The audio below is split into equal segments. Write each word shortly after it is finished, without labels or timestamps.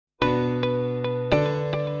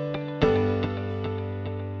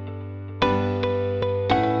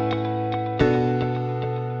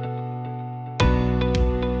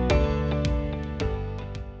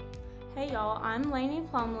I'm Lainey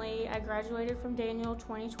Plumley. I graduated from Daniel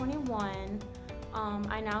 2021.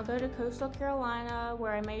 I now go to Coastal Carolina,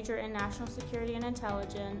 where I major in National Security and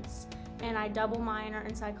Intelligence, and I double minor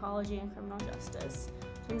in Psychology and Criminal Justice. So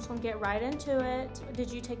I'm just gonna get right into it. Did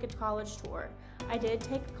you take a college tour? I did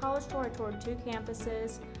take a college tour. I toured 2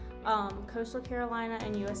 campuses, Coastal Carolina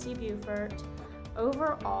and USC Beaufort.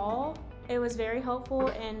 Overall, it was very helpful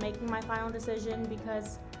in making my final decision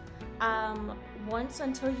because once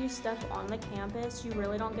until you step on the campus, you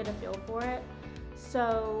really don't get a feel for it.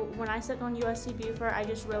 So when I stepped on USC Beaufort, I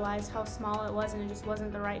just realized how small it was and it just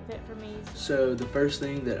wasn't the right fit for me. So the first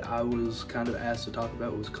thing that I was kind of asked to talk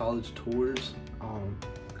about was college tours.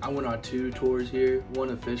 I went on 2 tours here, one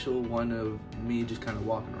official, one of me just kind of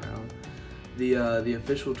walking around. The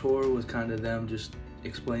official tour was kind of them just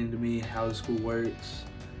explaining to me how the school works,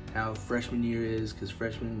 how freshman year is, because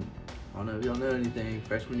freshmen, I don't know if y'all know anything,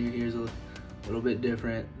 freshman year here is a little bit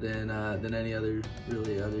different than any other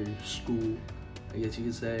school, I guess you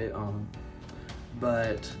could say.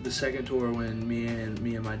 But the second tour, when me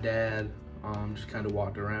and my dad just kind of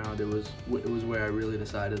walked around, it was where I really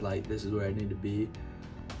decided like this is where I need to be.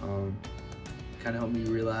 Kind of helped me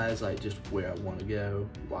realize like just where I want to go,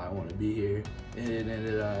 why I want to be here, and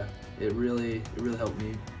it really helped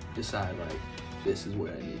me decide like this is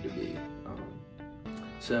where I need to be.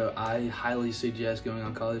 So I highly suggest going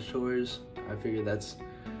on college tours. I figure that's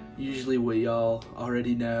usually what y'all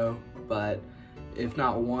already know, but if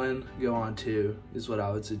not one, go on 2 is what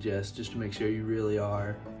I would suggest, just to make sure you really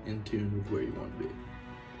are in tune with where you want to be.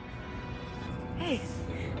 Hey,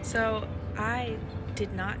 so I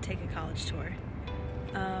did not take a college tour.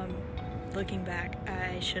 Looking back,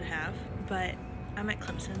 I should have, but I'm at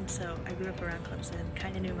Clemson, so I grew up around Clemson,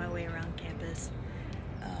 kind of knew my way around campus.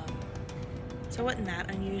 So it wasn't that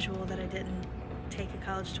unusual that I didn't take a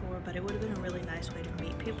college tour, but it would have been a really nice way to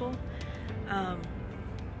meet people.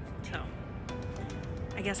 So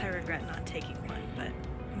I guess I regret not taking one, but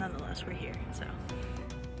nonetheless, we're here, so.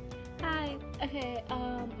 Hi, okay,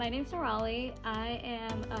 my name's Norali. I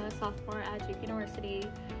am a sophomore at Duke University.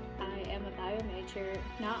 I am a bio major.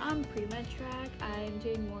 Not on pre-med track, I'm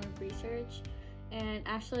doing more research, and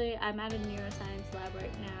actually I'm at a neuroscience lab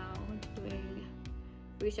right now doing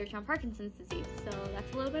research on Parkinson's disease, so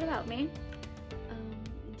that's a little bit about me.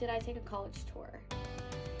 Did I take a college tour?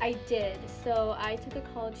 I did. So I took a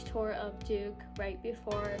college tour of Duke right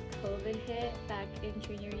before COVID hit back in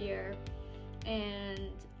junior year, and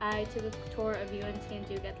I took a tour of UNC and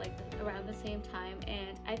Duke at like around the same time,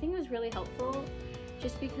 and I think it was really helpful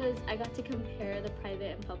just because I got to compare the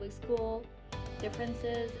private and public school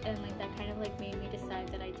differences, and like that kind of like made me decide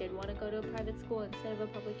that I did want to go to a private school instead of a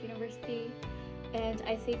public university. And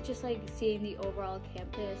I think just like seeing the overall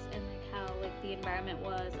campus and like how like the environment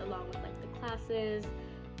was, along with like the classes,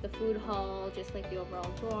 the food hall, just like the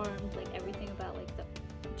overall dorms, like everything about like the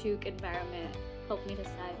Duke environment helped me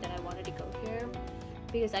decide that I wanted to go here,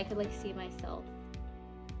 because I could like see myself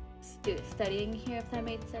studying here, if that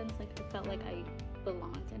made sense. Like I felt like I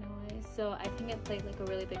belonged in a way, so I think it played like a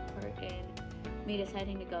really big part in me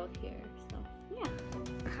deciding to go here. So yeah.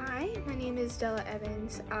 Hi, my name is Della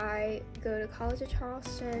Evans. I go to College of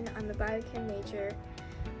Charleston. I'm a biochem major,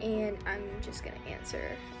 and I'm just going to answer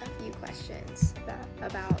a few questions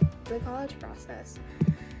about the college process.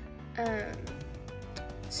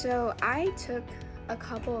 So I took a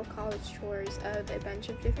couple of college tours of a bunch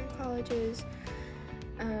of different colleges.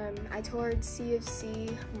 I toured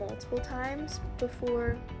CFC multiple times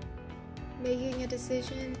before making a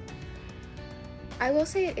decision. I will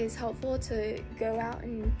say it is helpful to go out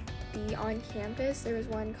and be on campus. There was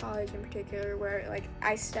one college in particular where like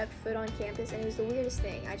I stepped foot on campus and it was the weirdest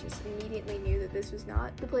thing. I just immediately knew that this was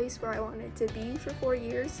not the place where I wanted to be for 4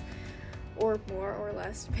 years, or more or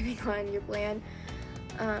less depending on your plan.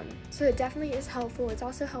 So it definitely is helpful. It's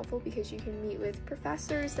also helpful because you can meet with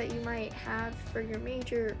professors that you might have for your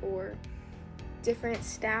major, or different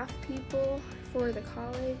staff people for the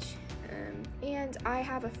college. And I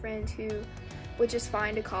have a friend who would just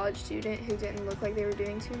find a college student who didn't look like they were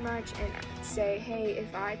doing too much and say, hey,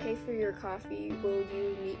 if I pay for your coffee, will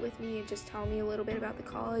you meet with me and just tell me a little bit about the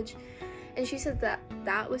college? And she said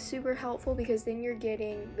that was super helpful, because then you're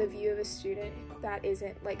getting the view of a student that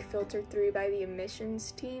isn't like filtered through by the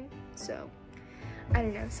admissions team. So I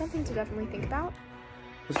don't know, something to definitely think about.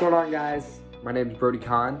 What's going on, guys? My name is Brody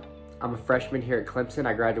Kahn. I'm a freshman here at Clemson.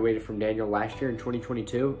 I graduated from Daniel last year in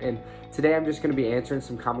 2022, and today I'm just going to be answering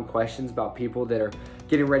some common questions about people that are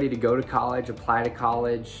getting ready to go to college, apply to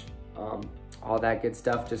college, all that good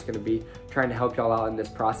stuff. Just going to be trying to help y'all out in this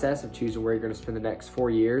process of choosing where you're going to spend the next 4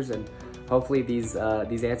 years, and hopefully these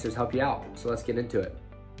answers help you out. So let's get into it.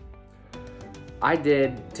 I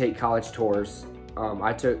did take college tours.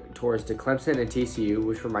 I took tours to Clemson and TCU,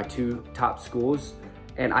 which were my two top schools,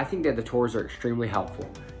 and I think that the tours are extremely helpful.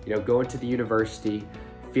 You know, going to the university,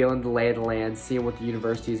 feeling the lay of the land, seeing what the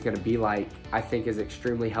university is going to be like, I think is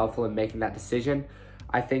extremely helpful in making that decision.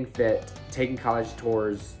 I think that taking college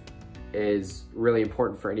tours is really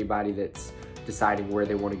important for anybody that's deciding where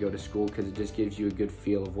they want to go to school, because it just gives you a good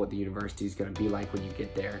feel of what the university is going to be like when you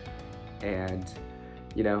get there. And,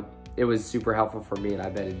 you know, it was super helpful for me, and I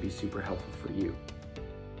bet it'd be super helpful for you.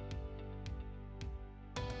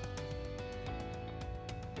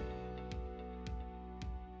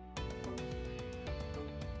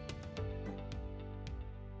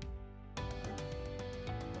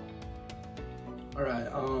 All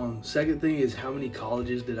right, second thing is, how many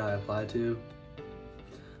colleges did I apply to?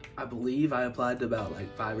 I believe I applied to about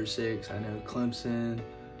like 5 or 6. I know Clemson,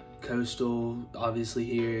 Coastal, obviously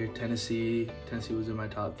here, Tennessee was in my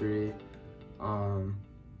top 3,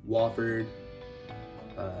 Wofford,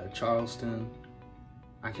 Charleston.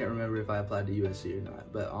 I can't remember if I applied to USC or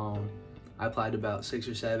not, but I applied to about 6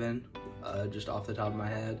 or 7, just off the top of my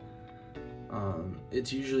head.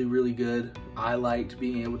 It's usually really good. I liked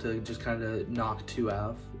being able to just kind of knock 2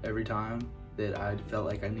 out every time that I felt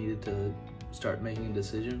like I needed to start making a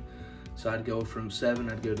decision. So I'd go from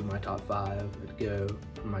 7, I'd go to my top 5, I'd go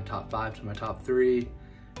from my top 5 to my top 3.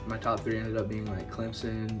 My top 3 ended up being like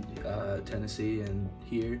Clemson, Tennessee, and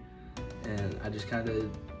here. And I just kind of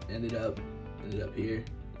ended up here.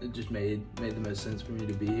 It just made the most sense for me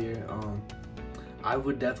to be here. I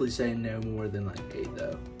would definitely say no more than like 8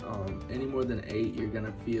 though. Any more than 8, you're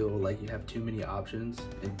gonna feel like you have too many options,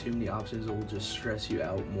 and too many options will just stress you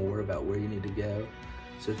out more about where you need to go.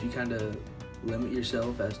 So if you kind of limit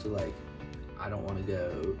yourself as to like, I don't want to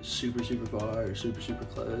go super far or super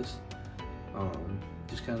close,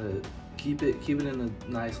 just kind of keep it in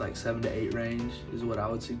a nice like 7 to 8 range is what I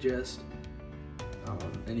would suggest.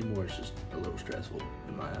 Any more is just a little stressful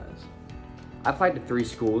in my eyes. I applied to 3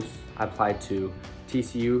 schools. I applied to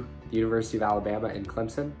TCU, the University of Alabama, and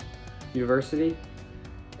Clemson University.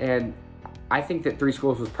 And I think that 3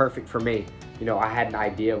 schools was perfect for me. You know, I had an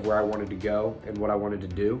idea of where I wanted to go and what I wanted to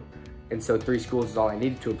do. And so 3 schools is all I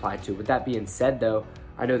needed to apply to. With that being said though,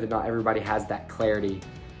 I know that not everybody has that clarity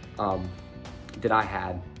that I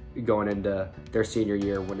had going into their senior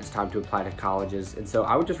year when it's time to apply to colleges. And so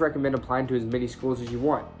I would just recommend applying to as many schools as you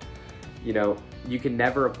want. You know, you can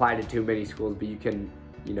never apply to too many schools, but you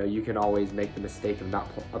can always make the mistake of not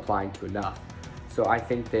applying to enough. So I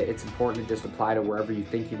think that it's important to just apply to wherever you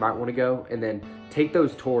think you might want to go, and then take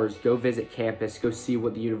those tours, go visit campus, go see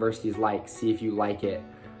what the university is like, see if you like it.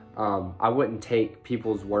 I wouldn't take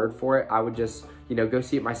people's word for it. I would just, go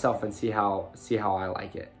see it myself and see how I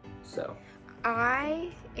like it. So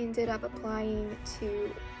I ended up applying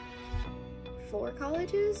to 4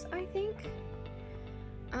 colleges, I think.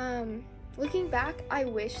 Looking back, I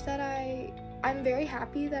wish that I'm very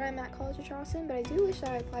happy that I'm at College of Charleston, but I do wish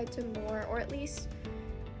that I applied to more, or at least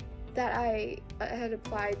that I had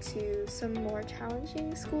applied to some more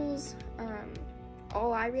challenging schools.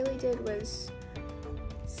 All I really did was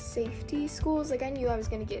safety schools. Like, I knew I was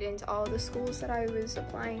going to get into all the schools that I was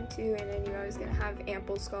applying to, and I knew I was going to have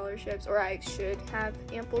ample scholarships, or I should have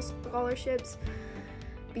ample scholarships,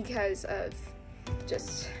 because of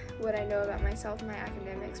just what I know about myself and my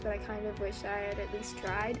academics. But I kind of wish that I had at least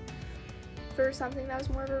tried for something that was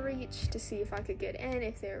more of a reach to see if I could get in,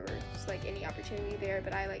 if there was like any opportunity there,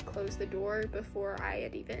 but I closed the door before I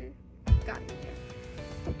had even gotten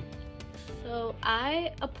there. So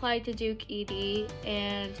I applied to Duke ED,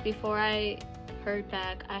 and before I heard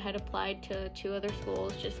back, I had applied to 2 other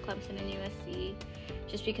schools, just Clemson and USC,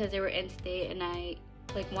 just because they were in-state, and I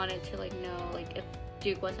wanted to know if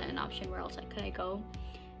Duke wasn't an option, where else could I go?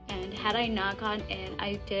 And had I not gotten in,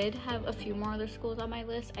 I did have a few more other schools on my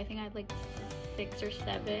list. I think I had 6 or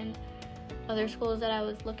 7 other schools that I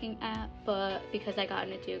was looking at, but because I got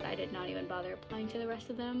into Duke, I did not even bother applying to the rest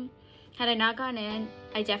of them. Had I not gotten in,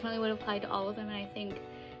 I definitely would have applied to all of them, and I think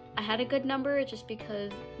I had a good number just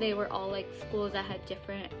because they were all schools that had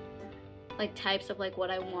different types of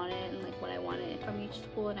what I wanted and what I wanted from each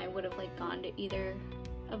school, and I would have gone to either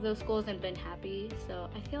of those schools and been happy. So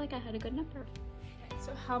I feel like I had a good number.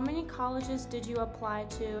 So how many colleges did you apply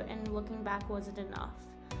to, and looking back, was it enough?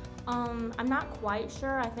 I'm not quite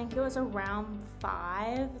sure. I think it was around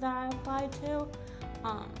 5 that I applied to.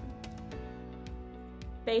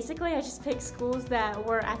 Basically, I just picked schools that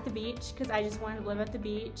were at the beach because I just wanted to live at the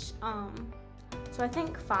beach. So I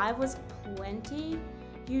think 5 was plenty.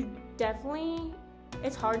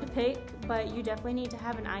 It's hard to pick, but you definitely need to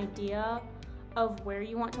have an idea of where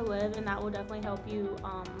you want to live, and that will definitely help you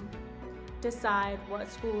decide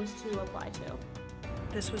what schools to apply to.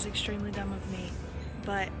 This was extremely dumb of me,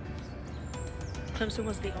 but Clemson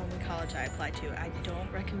was the only college I applied to. I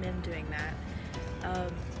don't recommend doing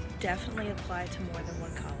that. Definitely apply to more than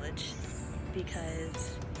one college,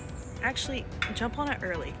 because actually jump on it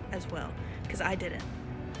early as well, because I didn't.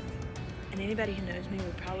 And anybody who knows me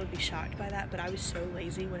would probably be shocked by that, but I was so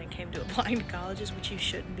lazy when it came to applying to colleges, which you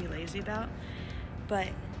shouldn't be lazy about. But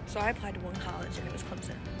so I applied to one college, and it was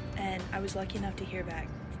Clemson, and I was lucky enough to hear back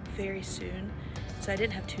very soon, so I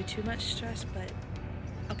didn't have too much stress. But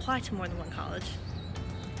apply to more than one college.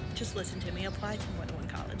 Just listen to me. Apply to more than one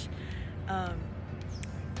college.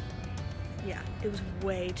 Yeah, it was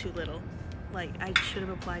way too little. Like, I should have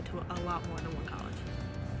applied to a lot more than one college.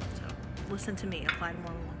 So listen to me. Apply to more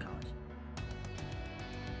than one college.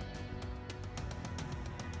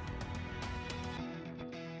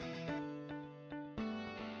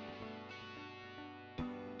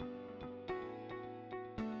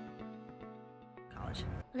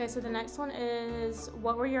 Okay, so the next one is,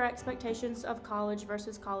 what were your expectations of college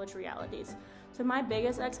versus college realities? So my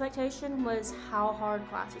biggest expectation was how hard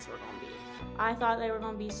classes were going to be. I thought they were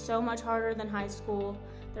going to be so much harder than high school.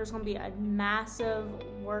 There's going to be a massive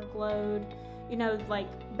workload, you know, like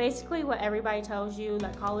basically what everybody tells you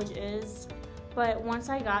that college is. But once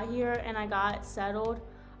I got here and I got settled,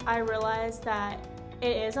 I realized that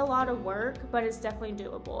it is a lot of work, but it's definitely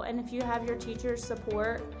doable. And if you have your teacher's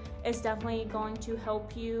support, it's definitely going to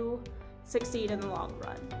help you succeed in the long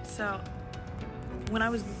run. So when I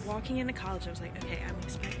was walking into college, I was like, okay, I'm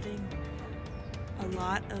expecting a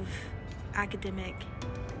lot of academic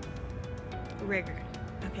rigor.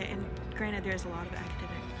 Okay, and granted, there's a lot of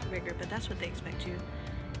academic rigor, but that's what they expect you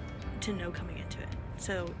to know coming into it.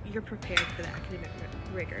 So you're prepared for the academic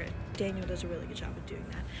rigor. Daniel does a really good job of doing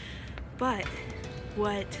that. But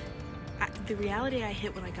the reality I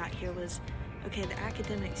hit when I got here was, okay, the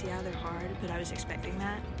academics, yeah, they're hard, but I was expecting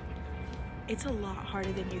that. It's a lot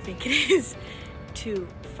harder than you think it is to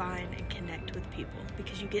find and connect with people,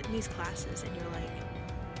 because you get in these classes and you're like,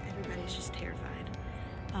 everybody's just terrified.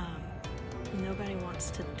 Nobody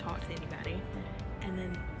wants to talk to anybody, and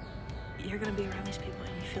then you're gonna be around these people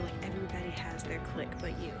and you feel like everybody has their clique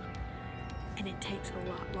but you. And it takes a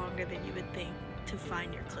lot longer than you would think to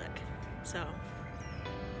find your clique. So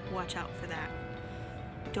watch out for that.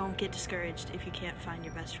 Don't get discouraged if you can't find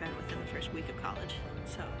your best friend within the first week of college.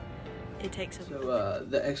 So it takes a... So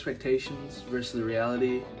the expectations versus the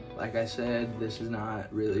reality, like I said, this is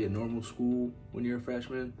not really a normal school when you're a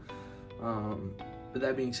freshman. But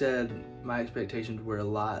that being said, my expectations were a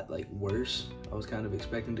lot worse. I was kind of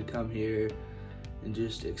expecting to come here and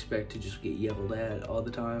just expect to just get yelled at all the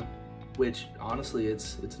time, which honestly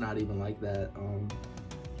it's not even like that.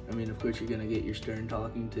 I mean, of course you're gonna get your stern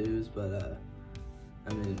talking tos, but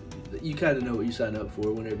I mean, you kind of know what you sign up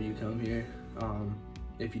for whenever you come here.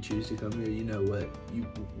 If you choose to come here, you know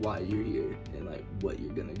why you're here and what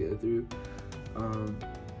you're gonna go through.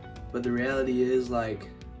 But the reality is,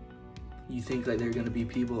 you think there are gonna be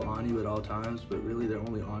people on you at all times, but really they're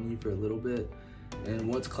only on you for a little bit. And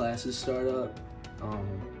once classes start up,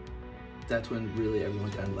 that's when really everyone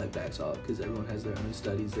kind of backs off, because everyone has their own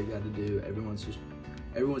studies they got to do. Everyone's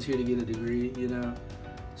here to get a degree, you know.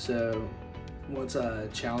 So once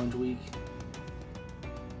challenge week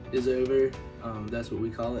is over, that's what we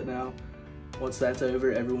call it now. Once that's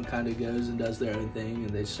over, everyone kind of goes and does their own thing, and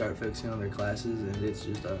they start focusing on their classes, and it's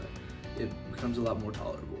just it becomes a lot more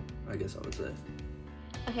tolerable, I guess I would say.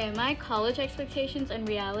 Okay, my college expectations and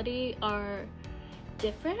reality are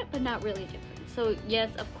different, but not really different. So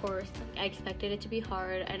yes, of course, I expected it to be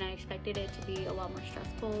hard, and I expected it to be a lot more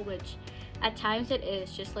stressful, which at times it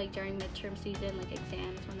is, just during midterm season,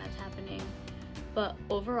 exams when that's happening. But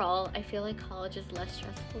overall, I feel like college is less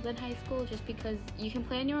stressful than high school, just because you can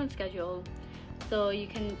plan your own schedule. So you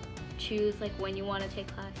can choose when you want to take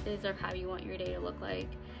classes or how you want your day to look like.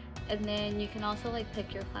 And then you can also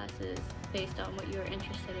pick your classes based on what you're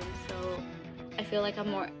interested in. So I feel like I'm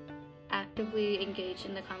more actively engaged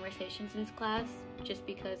in the conversations in class, just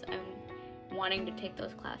because I'm wanting to take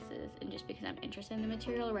those classes and just because I'm interested in the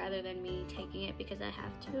material, rather than me taking it because I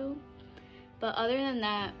have to. But other than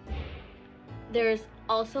that, there's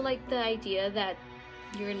also the idea that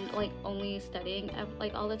you're only studying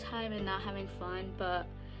all the time and not having fun. But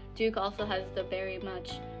Duke also has the very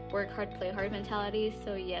much work hard, play hard mentality.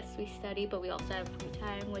 So yes, we study, but we also have free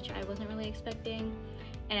time, which I wasn't really expecting.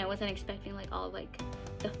 And I wasn't expecting all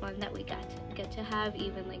the fun that we get to have,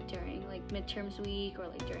 even during midterms week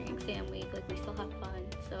or during exam week. We still have fun.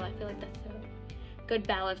 So I feel that's a good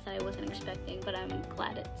balance that I wasn't expecting, but I'm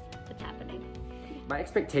glad it's happening. My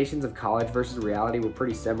expectations of college versus reality were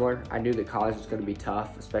pretty similar. I knew that college was going to be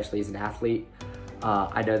tough, especially as an athlete.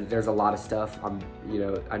 I know that there's a lot of stuff. I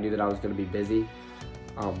knew that I was going to be busy.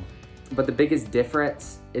 But the biggest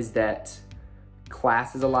difference is that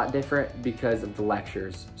class is a lot different because of the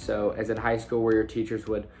lectures. So as in high school, where your teachers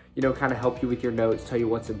would, kind of help you with your notes, tell you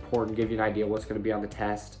what's important, give you an idea what's going to be on the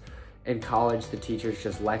test. In college, the teachers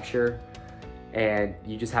just lecture, and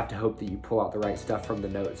you just have to hope that you pull out the right stuff from the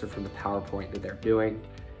notes or from the PowerPoint that they're doing.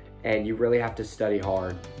 And you really have to study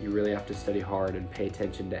hard. You really have to study hard and pay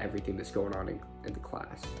attention to everything that's going on in the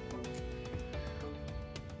class.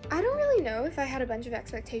 I don't really know if I had a bunch of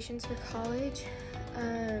expectations for college.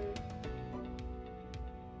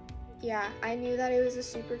 Yeah, I knew that it was a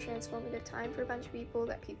super transformative time for a bunch of people,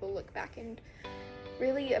 that people look back and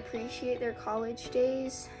really appreciate their college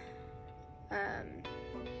days, and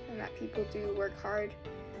that people do work hard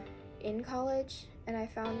in college, and I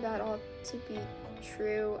found that all to be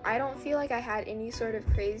true. I don't feel like I had any sort of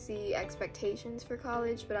crazy expectations for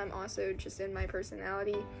college, but I'm also just in my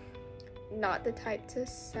personality not the type to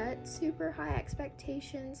set super high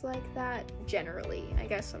expectations like that generally. I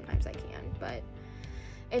guess sometimes I can, but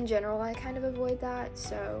in general I kind of avoid that,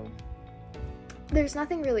 so there's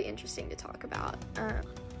nothing really interesting to talk about.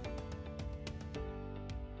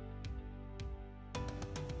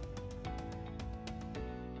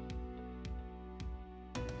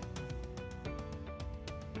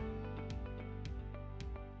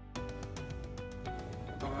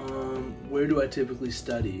 Where do I typically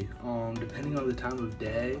study? Depending on the time of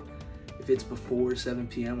day, if it's before 7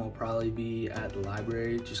 p.m., I'll probably be at the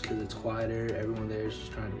library just because it's quieter. Everyone there is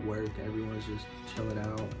just trying to work. Everyone's just chilling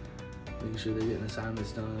out, making sure they're getting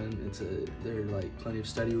assignments done. There are like plenty of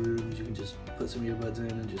study rooms. You can just put some earbuds in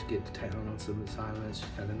and just get to town on some assignments,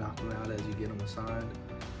 just kind of knock them out as you get them assigned.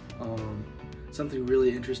 Something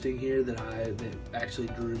really interesting here that actually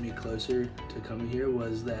drew me closer to coming here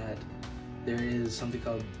was that there is something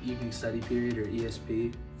called evening study period, or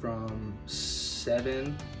ESP, from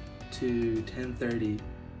 7 to 10:30.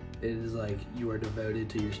 It is like you are devoted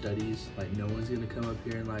to your studies. Like no one's gonna come up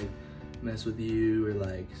here and like mess with you or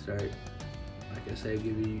like start, like I say,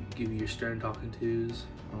 give you your stern talking tos.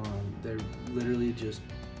 They're literally just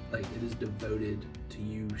like, it is devoted to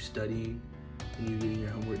you studying and you getting your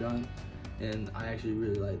homework done. And I actually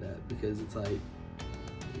really like that because it's like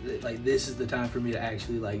this is the time for me to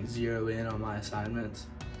actually like zero in on my assignments,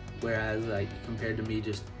 whereas like compared to me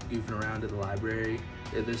just goofing around at the library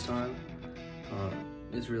at this time,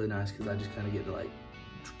 it's really nice because I just kind of get to like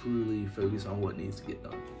truly focus on what needs to get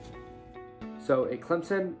done. So at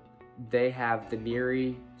Clemson, they have the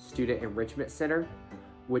Neary Student Enrichment Center,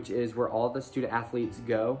 which is where all the student athletes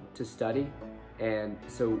go to study. And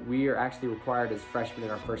so we are actually required as freshmen in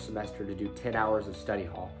our first semester to do 10 hours of study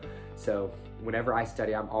hall. So whenever I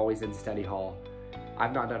study, I'm always in study hall.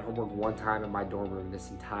 I've not done homework one time in my dorm room this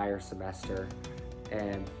entire semester.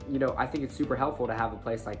 And I think it's super helpful to have a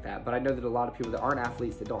place like that. But I know that a lot of people that aren't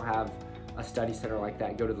athletes that don't have a study center like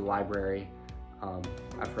that go to the library.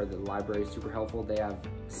 I've heard that the library is super helpful. They have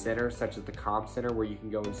centers such as the Comm Center where you can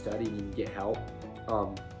go and study and you can get help.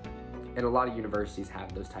 And a lot of universities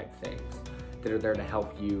have those type of things that are there to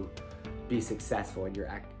help you be successful in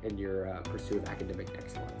your pursuit of academic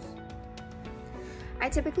excellence. I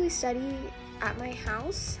typically study at my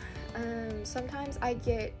house. Sometimes I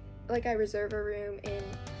reserve a room in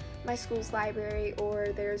my school's library, or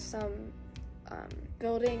there's some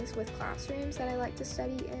buildings with classrooms that I like to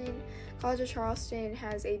study in. College of Charleston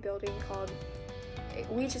has a building called,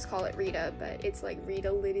 we just call it Rita, but it's like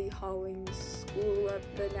Rita Liddy Hollings School of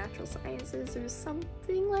the Natural Sciences or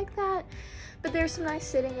something like that. But there's some nice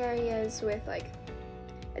sitting areas with like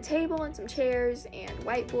a table and some chairs and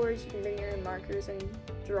whiteboards. You can bring your own markers and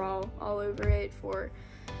draw all over it for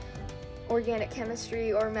organic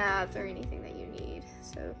chemistry or math or anything that you need.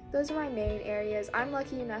 So those are my main areas. I'm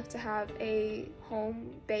lucky enough to have a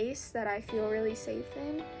home base that I feel really safe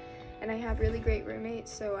in, and I have really great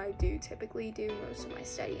roommates, so I do typically do most of my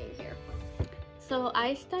studying here. So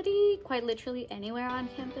I study quite literally anywhere on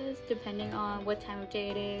campus, depending on what time of day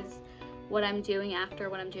it is, what I'm doing after,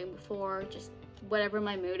 what I'm doing before, just whatever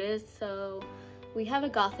my mood is. So we have a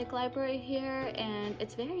Gothic library here, and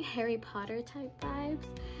it's very Harry Potter type vibes,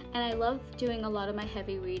 and I love doing a lot of my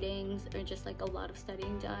heavy readings or just like a lot of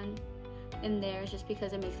studying done in there, just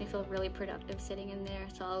because it makes me feel really productive sitting in there.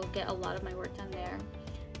 So I'll get a lot of my work done there.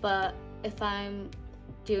 But if I'm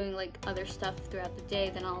doing like other stuff throughout the day,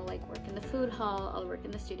 then I'll like work in the food hall, I'll work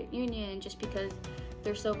in the student union, just because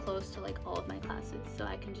they're so close to like all of my classes. So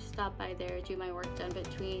I can just stop by there, do my work done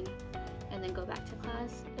between, and then go back to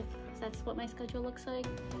class if That's what my schedule looks like.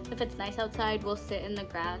 If it's nice outside, we'll sit in the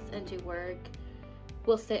grass and do work.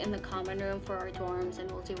 We'll sit in the common room for our dorms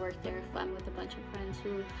and we'll do work there if I'm with a bunch of friends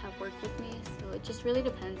who have work with me. So it just really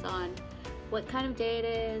depends on what kind of day it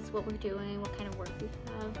is, what we're doing, what kind of work we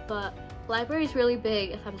have. But library is really big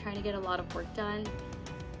if I'm trying to get a lot of work done.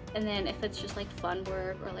 And then if it's just like fun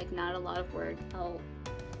work or like not a lot of work, I'll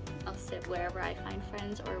sit wherever I find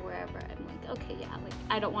friends or wherever I'm like, okay, yeah, like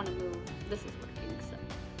I don't want to move, this is working, so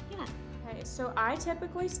yeah. Okay, so I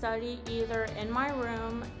typically study either in my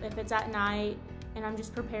room if it's at night and I'm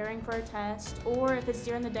just preparing for a test, or if it's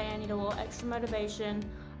during the day I need a little extra motivation,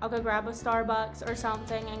 I'll go grab a Starbucks or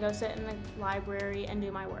something and go sit in the library and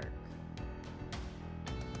do my work.